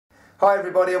Hi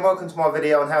everybody and welcome to my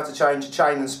video on how to change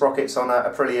chain and sprockets on a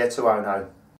Aprilia Tuono.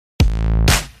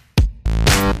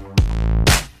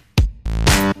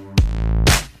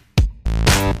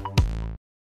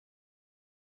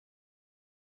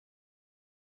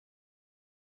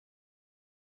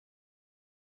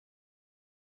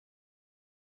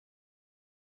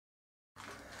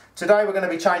 Today we're going to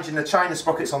be changing the chain and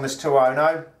sprockets on this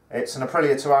Tuono. It's an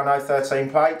Aprilia Tuono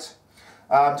 13 plate.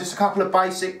 Just a couple of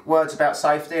basic words about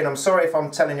safety, and I'm sorry if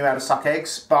I'm telling you how to suck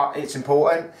eggs, but it's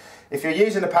important. If you're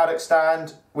using a paddock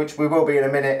stand, which we will be in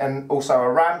a minute, and also a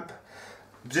ramp,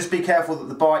 just be careful that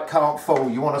the bike can't fall.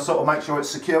 You want to sort of make sure it's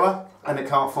secure and it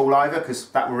can't fall over, because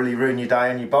that will really ruin your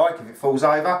day on your bike if it falls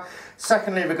over.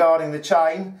 Secondly, regarding the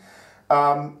chain,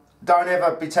 don't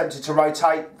ever be tempted to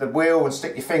rotate the wheel and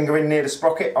stick your finger in near the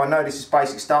sprocket. I know this is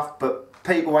basic stuff, but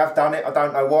people have done it, I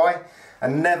don't know why.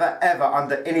 And never ever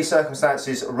under any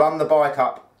circumstances run the bike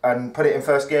up and put it in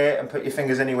first gear and put your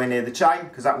fingers anywhere near the chain,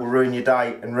 because that will ruin your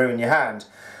day and ruin your hand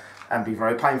and be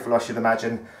very painful, I should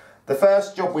imagine. The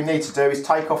first job we need to do is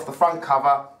take off the front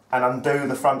cover and undo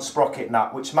the front sprocket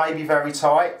nut, which may be very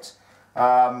tight.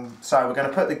 So we're going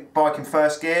to put the bike in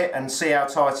first gear and see how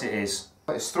tight it is.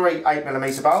 It's 3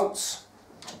 8mm bolts.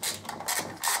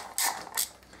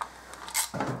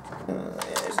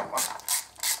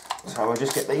 So we'll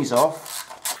just get these off.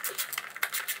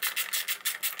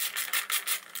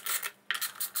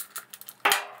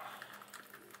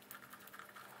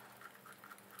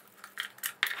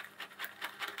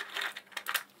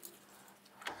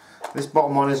 This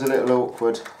bottom one is a little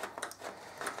awkward,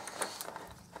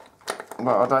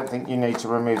 but I don't think you need to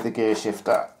remove the gear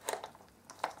shifter.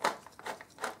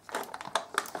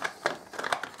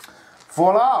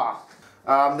 Voila!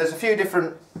 There's a few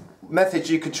different methods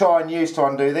you could try and use to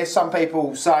undo this. Some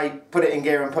people say put it in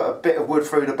gear and put a bit of wood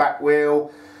through the back wheel.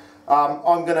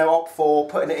 I'm going to opt for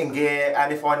putting it in gear,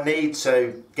 and if I need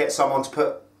to, get someone to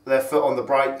put their foot on the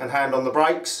brake and hand on the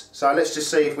brakes. So let's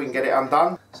just see if we can get it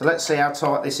undone. So let's see how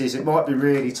tight this is. It might be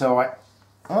really tight.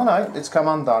 Oh no, it's come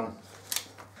undone.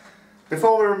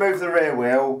 Before we remove the rear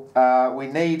wheel, we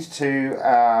need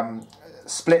to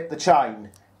split the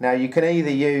chain. Now you can either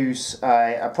use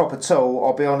a proper tool.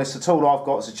 I'll be honest, the tool I've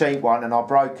got is a cheap one and I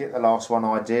broke it the last one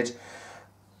I did.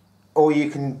 Or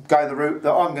you can go the route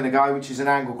that I'm going to go, which is an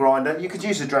angle grinder. You could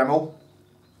use a Dremel.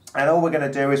 And all we're going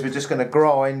to do is we're just going to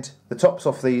grind the tops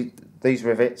off these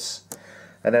rivets,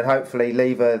 and then hopefully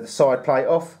leave the side plate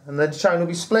off, and then the chain will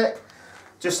be split.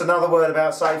 Just another word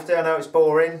about safety. I know it's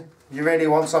boring. You really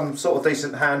want some sort of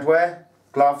decent handwear,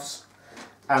 gloves,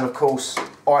 and of course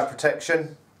eye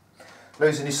protection.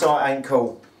 Losing your sight ain't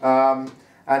cool. And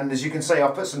as you can see,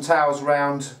 I've put some towels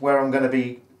around where I'm going to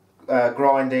be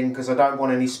grinding, because I don't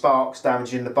want any sparks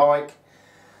damaging the bike.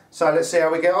 So let's see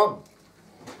how we get on.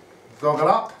 Goggle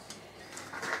up,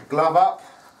 glove up,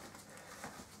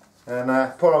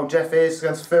 and poor old Jeff here is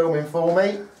going to film him for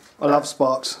me. I love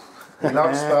sparks. He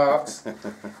loves sparks. I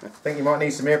think you might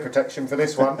need some ear protection for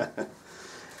this one.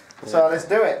 So let's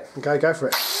do it. Okay, go for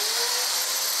it.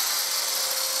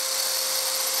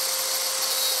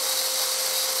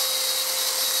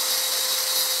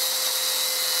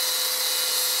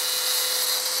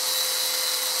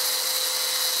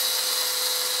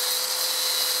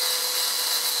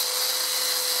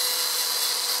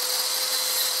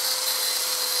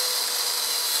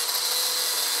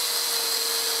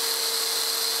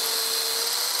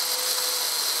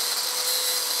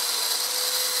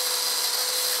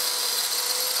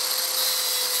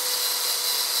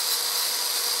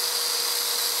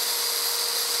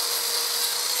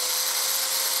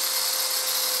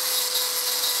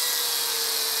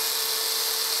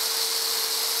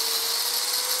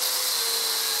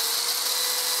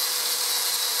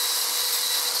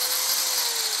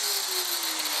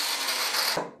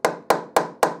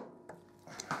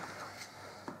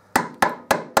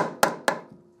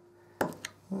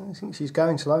 I think she's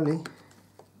going slowly.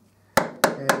 Yeah,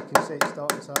 you can see it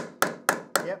starting to.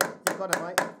 Yep, you've got it,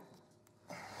 mate.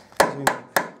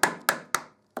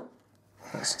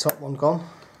 That's the top one gone.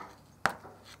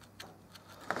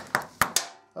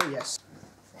 Oh yes.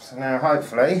 So now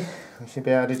hopefully we should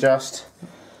be able to just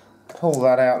pull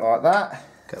that out like that.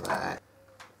 Look at that.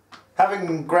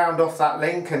 Having ground off that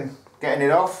link and getting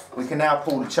it off, we can now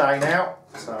pull the chain out.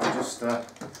 So I'll just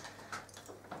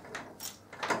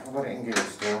I've got it in gear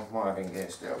still. Might have in gear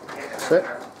still. Yeah, that's it.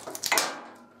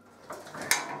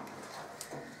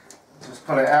 Just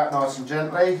pull it out nice and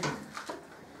gently.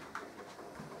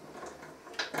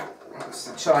 That's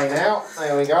the chain out.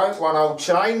 There we go. One old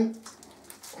chain.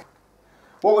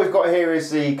 what we've got here is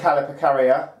the caliper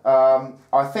carrier.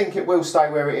 I think it will stay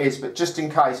where it is, but just in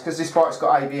case, because this bike's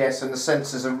got ABS and the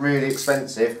sensors are really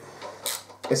expensive,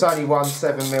 it's only one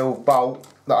 7mm bolt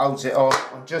that holds it on.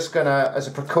 I'm just going to, as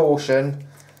a precaution,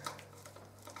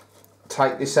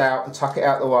 take this out and tuck it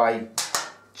out the way,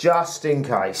 just in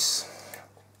case.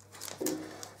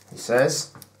 He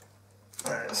says,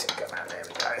 let's go down, there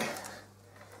we go.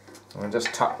 And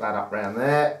just tuck that up round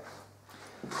there.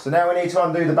 So now we need to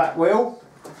undo the back wheel.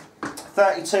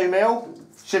 32mm,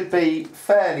 should be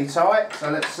fairly tight, so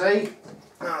let's see.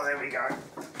 Oh, there we go.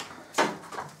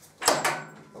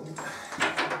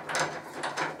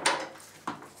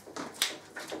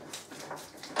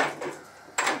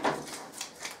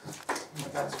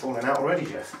 That's falling out already,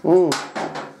 Jeff.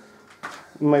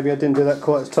 Maybe I didn't do that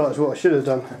quite as tight as what I should have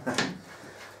done.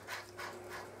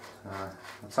 I'll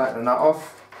take the nut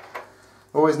off.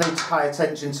 Always need to pay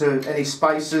attention to any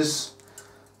spacers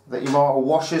that you might, or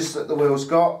washers that the wheel's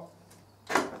got.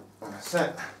 That's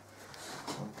it.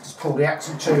 Just pull the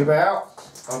axle tube out.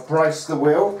 I'll brace the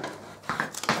wheel.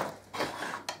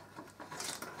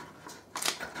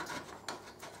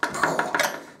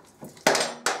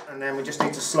 And then we just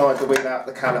need to slide the wheel out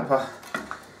the caliper.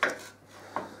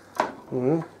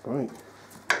 Great.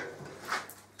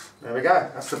 There we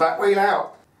go, that's the back wheel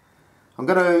out. I'm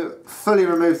going to fully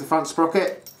remove the front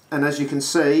sprocket, and as you can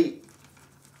see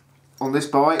on this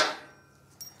bike,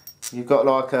 you've got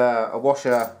like a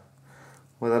washer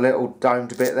with a little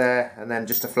domed bit there and then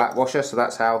just a flat washer, so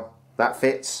that's how that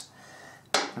fits.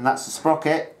 And that's the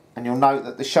sprocket, and you'll note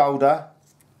that the shoulder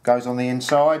goes on the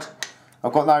inside.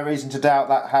 I've got no reason to doubt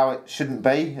that how it shouldn't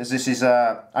be, as this is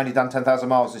only done 10,000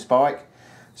 miles this bike.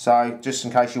 So just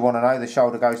in case you want to know, the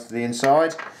shoulder goes to the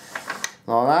inside,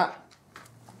 like that.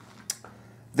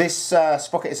 This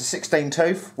sprocket is a 16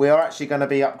 tooth. We are actually going to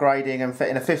be upgrading and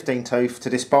fitting a 15 tooth to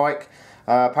this bike.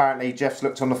 Apparently Jeff's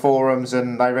looked on the forums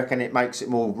and they reckon it makes it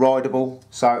more rideable,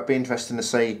 so it'd be interesting to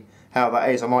see how that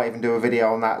is. I might even do a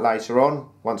video on that later on,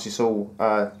 once it's all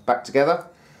back together.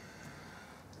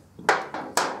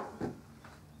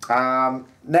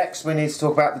 Next we need to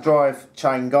talk about the drive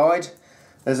chain guide.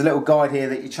 There's a little guide here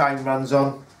that your chain runs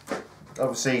on,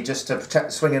 obviously just to protect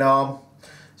the swinging arm.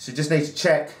 So you just need to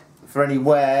check for any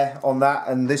wear on that,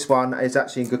 and this one is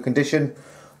actually in good condition.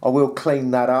 I will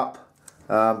clean that up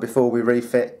before we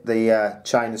refit the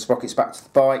chain and sprockets back to the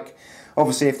bike.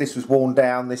 Obviously if this was worn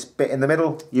down, this bit in the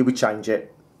middle, you would change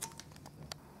it.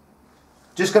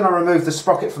 Just going to remove the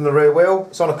sprocket from the rear wheel.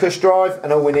 It's on a cush drive,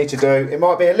 and all we need to do, it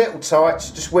might be a little tight,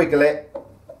 just wiggle it,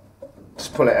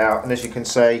 just pull it out, and as you can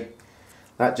see,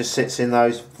 that just sits in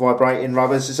those vibrating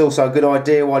rubbers. It's also a good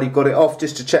idea while you've got it off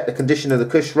just to check the condition of the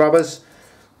cush rubbers.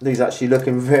 These actually look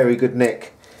in very good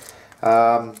nick.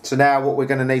 So now what we're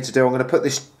going to need to do, I'm going to put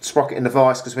this sprocket in the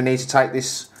vise because we need to take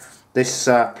this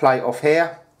plate off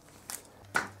here.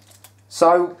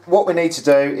 So what we need to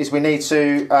do is we need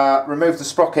to remove the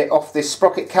sprocket off this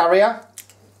sprocket carrier.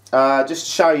 Just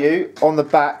to show you, on the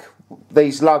back,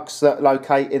 these lugs that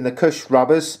locate in the cush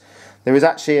rubbers, there is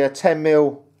actually a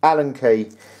 10mm Allen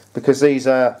key, because these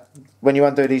are, when you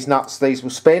undo these nuts, these will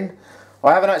spin.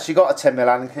 I haven't actually got a 10mm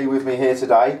Allen key with me here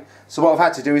today, so what I've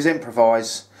had to do is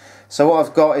improvise. So what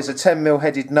I've got is a 10mm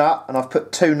headed nut, and I've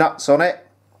put 2 nuts on it,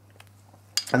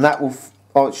 and that will,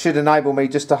 it should enable me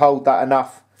just to hold that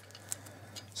enough.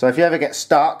 So if you ever get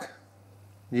stuck,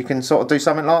 you can sort of do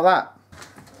something like that.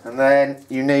 And then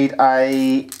you need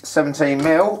a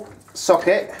 17mm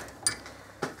socket.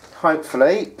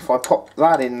 Hopefully, if I pop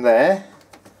that in there,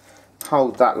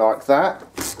 hold that like that.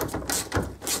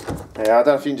 Yeah, I don't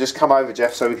know if you can just come over,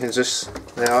 Jeff, so we can just,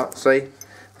 yeah, see,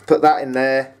 put that in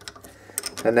there,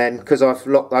 and then because I've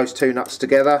locked those 2 nuts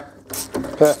together,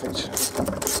 perfect.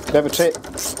 Clever tip.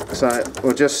 So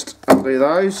we'll just undo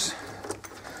those,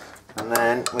 and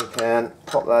then we can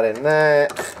pop that in there.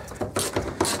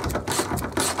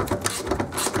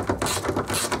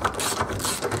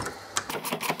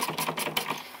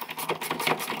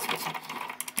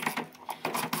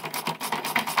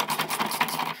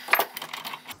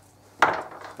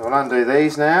 We'll undo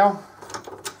these now.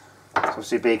 So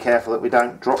obviously be careful that we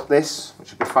don't drop this,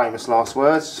 which would be famous last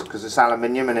words, because it's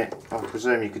aluminium and it, I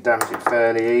presume you could damage it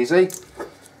fairly easy.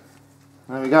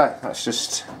 There we go, that's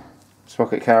just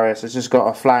sprocket carrier. So it's just got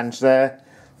a flange there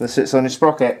that sits on your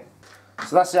sprocket.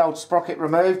 So that's the old sprocket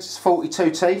removed. It's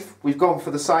 42 teeth. We've gone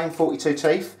for the same 42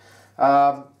 teeth.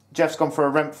 Jeff's gone for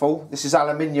a Rempful. This is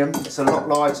aluminium, it's a lot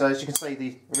lighter. As you can see,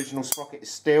 the original sprocket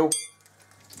is steel,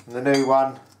 and the new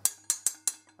one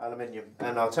aluminium,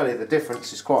 and I'll tell you the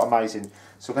difference is quite amazing.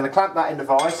 So we're going to clamp that in the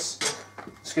vise.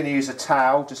 Just going to use a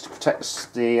towel just to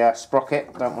protect the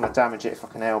sprocket. Don't want to damage it if I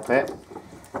can help it.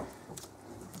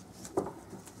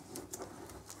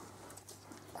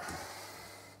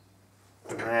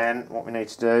 then what we need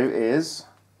to do is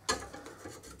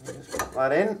just put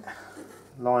that in,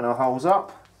 line our holes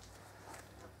up.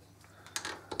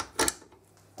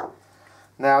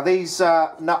 Now these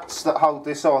nuts that hold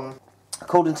this on,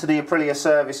 according to the Aprilia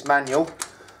service manual,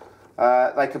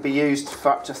 they could be used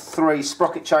for up to 3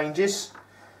 sprocket changes,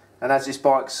 and as this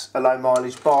bike's a low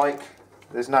mileage bike,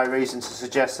 there's no reason to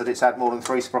suggest that it's had more than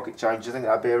 3 sprocket changes. I think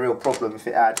that would be a real problem if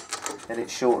it had in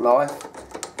its short life.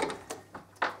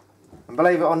 And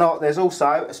believe it or not, there's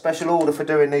also a special order for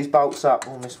doing these bolts up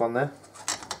on this one there.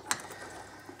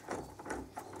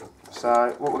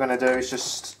 So what we're going to do is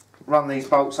just run these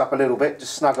bolts up a little bit,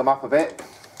 just snug them up a bit.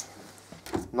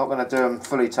 I'm not going to do them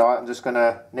fully tight, I'm just going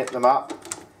to nip them up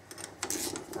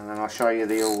and then I'll show you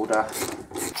the order.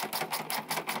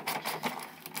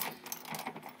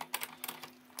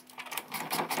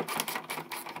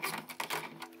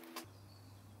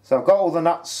 So I've got all the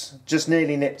nuts just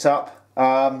nearly nipped up.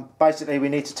 Basically we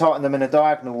need to tighten them in a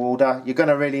diagonal order. You're going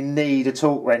to really need a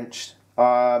torque wrench.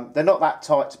 They're not that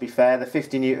tight, to be fair, they're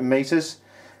 50 Newton meters.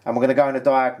 And we're going to go in a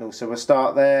diagonal, so we'll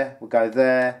start there, we'll go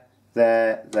there,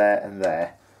 there, there and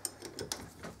there.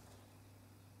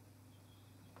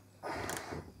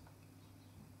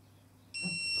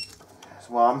 There's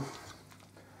one.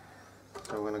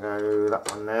 So we're going to go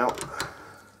that one now.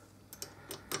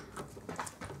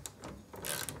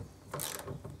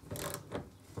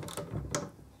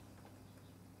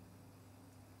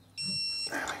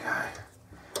 There we go.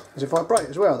 Does it vibrate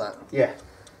as well, that? Yeah.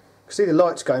 See the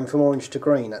light's going from orange to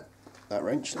green at that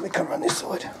wrench. Let me come around this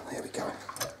side. There we go.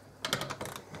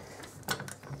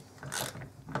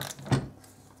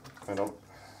 Hold on.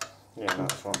 Yeah,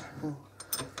 that's one.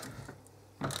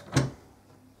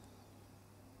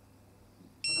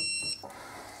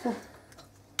 I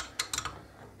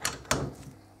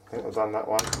think I've done that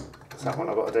one. That's that one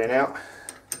I've got to do now.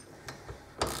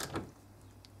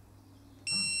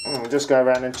 And we'll just go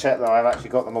around and check that I've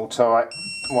actually got them all tight.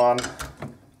 1,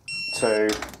 2,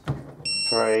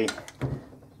 3,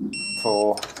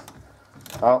 4.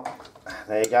 Oh,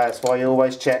 there you go. That's why you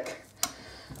always check.